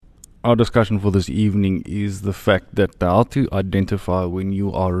our discussion for this evening is the fact that how to identify when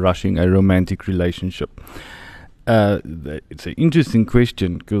you are rushing a romantic relationship. It's an interesting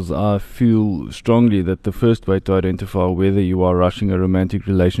question because I feel strongly that the first way to identify whether you are rushing a romantic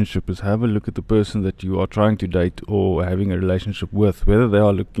relationship is have a look at the person that you are trying to date or having a relationship with, whether they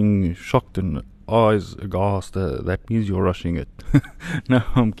are looking shocked and eyes aghast. That means you're rushing it. No,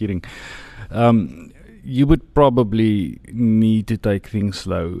 I'm kidding. You would probably need to take things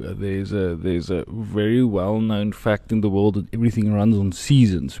slow. There's a very well-known fact in the world that everything runs on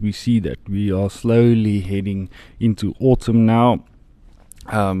seasons. We see that we are slowly heading into autumn now.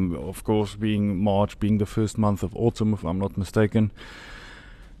 Of course, being March being the first month of autumn, if I'm not mistaken.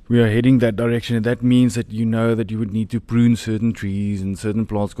 We are heading that direction, and that means that you know that you would need to prune certain trees, and certain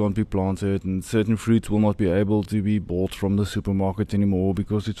plants can't be planted, and certain fruits will not be able to be bought from the supermarket anymore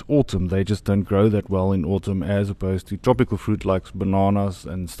because it's autumn. They just don't grow that well in autumn, as opposed to tropical fruit like bananas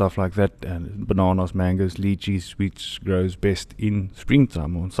and stuff like that, and bananas, mangoes, lychees, which grows best in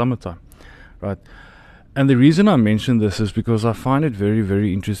springtime or in summertime, right? And the reason I mention this is because I find it very,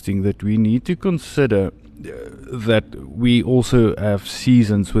 very interesting that we need to consider that we also have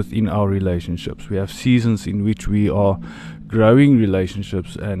seasons within our relationships. We have seasons in which we are growing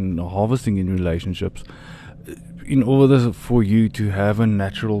relationships and harvesting in relationships in order for you to have a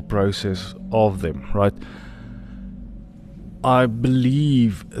natural process of them, right? I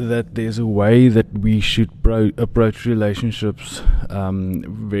believe that there's a way that we should approach relationships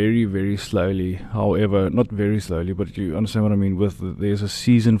very, very slowly. However, not very slowly, but you understand what I mean. There's a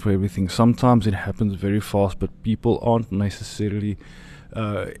season for everything. Sometimes it happens very fast, but people aren't necessarily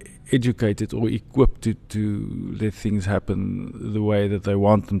educated or equipped to let things happen the way that they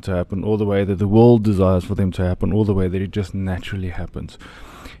want them to happen, or the way that the world desires for them to happen, or the way that it just naturally happens.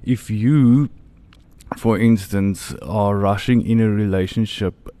 If you, for instance, are rushing in a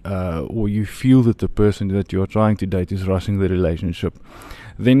relationship, or you feel that the person that you're trying to date is rushing the relationship,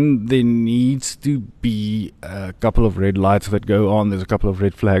 then there needs to be a couple of red lights that go on. There's a couple of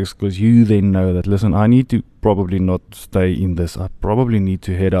red flags, because you then know that, listen, I need to probably not stay in this. I probably need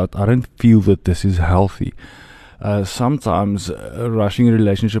to head out. I don't feel that this is healthy. Sometimes rushing a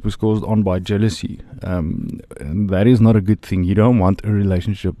relationship is caused on by jealousy, and that is not a good thing. You don't want a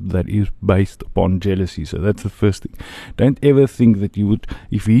relationship that is based upon jealousy. So that's the first thing. Don't ever think that you would,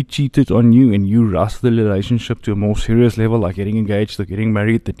 if he cheated on you and you rush the relationship to a more serious level, like getting engaged or getting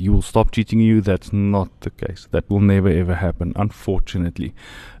married, that you will stop cheating you. That's not the case. That will never ever happen, unfortunately.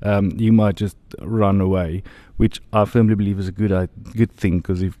 You might just run away, which I firmly believe is a good thing,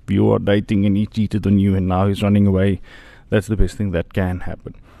 because if you are dating and he cheated on you and now he's running away, that's the best thing that can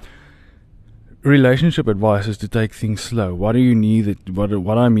happen. Relationship advice is to take things slow. What do you need?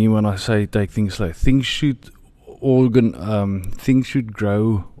 What I mean when I say take things slow, things should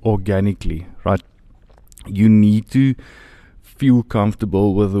grow organically, right? You need to feel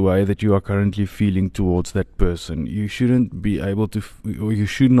comfortable with the way that you are currently feeling towards that person. You shouldn't be able to, or you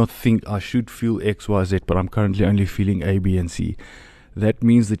should not think, I should feel X, Y, Z, but I'm currently only feeling A, B, and C. That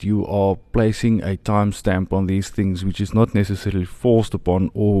means that you are placing a timestamp on these things, which is not necessarily forced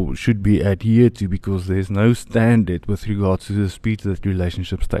upon or should be adhered to, because there's no standard with regards to the speed that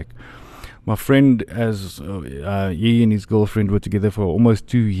relationships take. My friend, he and his girlfriend were together for almost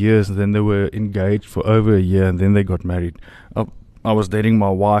 2 years, and then they were engaged for over a year, and then they got married. I was dating my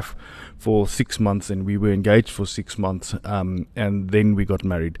wife for 6 months, and we were engaged for 6 months, and then we got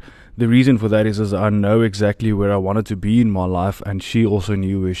married. The reason for that is I know exactly where I wanted to be in my life, and she also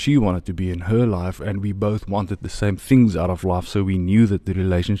knew where she wanted to be in her life, and we both wanted the same things out of life, so we knew that the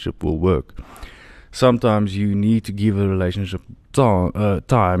relationship will work. Sometimes you need to give a relationship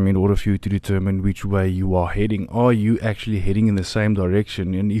time in order for you to determine which way you are heading. Are you actually heading in the same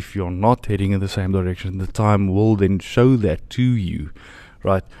direction? And if you're not heading in the same direction, the time will then show that to you,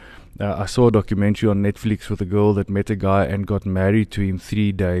 right? I saw a documentary on Netflix with a girl that met a guy and got married to him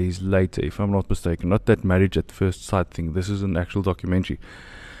 3 days later, if I'm not mistaken. Not that marriage at first sight thing. This is an actual documentary.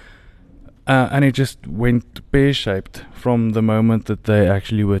 And it just went pear-shaped from the moment that they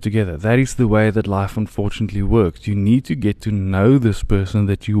actually were together. That is the way that life unfortunately works. You need to get to know this person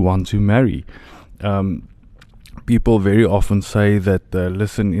that you want to marry. People very often say that,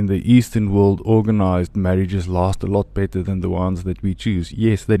 listen, in the Eastern world, organized marriages last a lot better than the ones that we choose.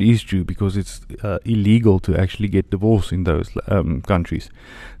 Yes, that is true, because it's illegal to actually get divorced in those countries.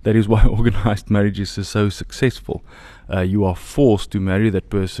 That is why organized marriages are so successful. You are forced to marry that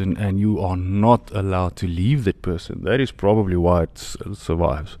person, and you are not allowed to leave that person. That is probably why it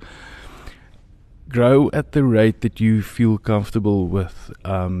survives. grow at the rate that you feel comfortable with.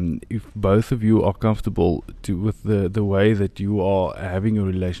 If both of you are comfortable with the way that you are having a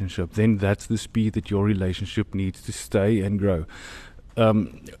relationship, then that's the speed that your relationship needs to stay and grow.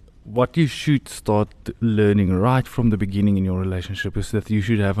 What you should start learning right from the beginning in your relationship is that you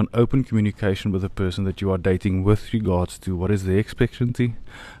should have an open communication with the person that you are dating with regards to what is their expectancy,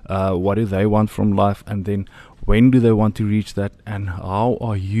 what do they want from life, and then when do they want to reach that, and how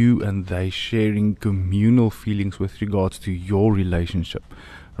are you and they sharing communal feelings with regards to your relationship,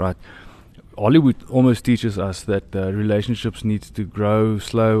 right? Hollywood almost teaches us that relationships need to grow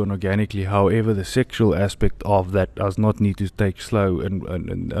slow and organically. However, the sexual aspect of that does not need to take slow and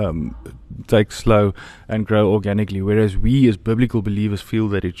grow organically. Whereas we, as biblical believers, feel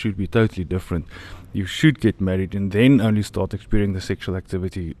that it should be totally different. You should get married and then only start experiencing the sexual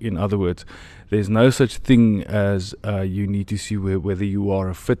activity. In other words, there's no such thing as you need to see whether you are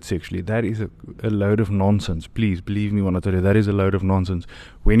a fit sexually. That is a load of nonsense. Please believe me when I tell you that is a load of nonsense.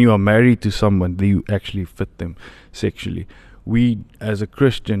 When you are married to someone, you actually fit them sexually. We, as a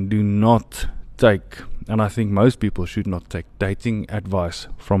Christian, do not take, and I think most people should not take, dating advice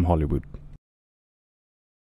from Hollywood.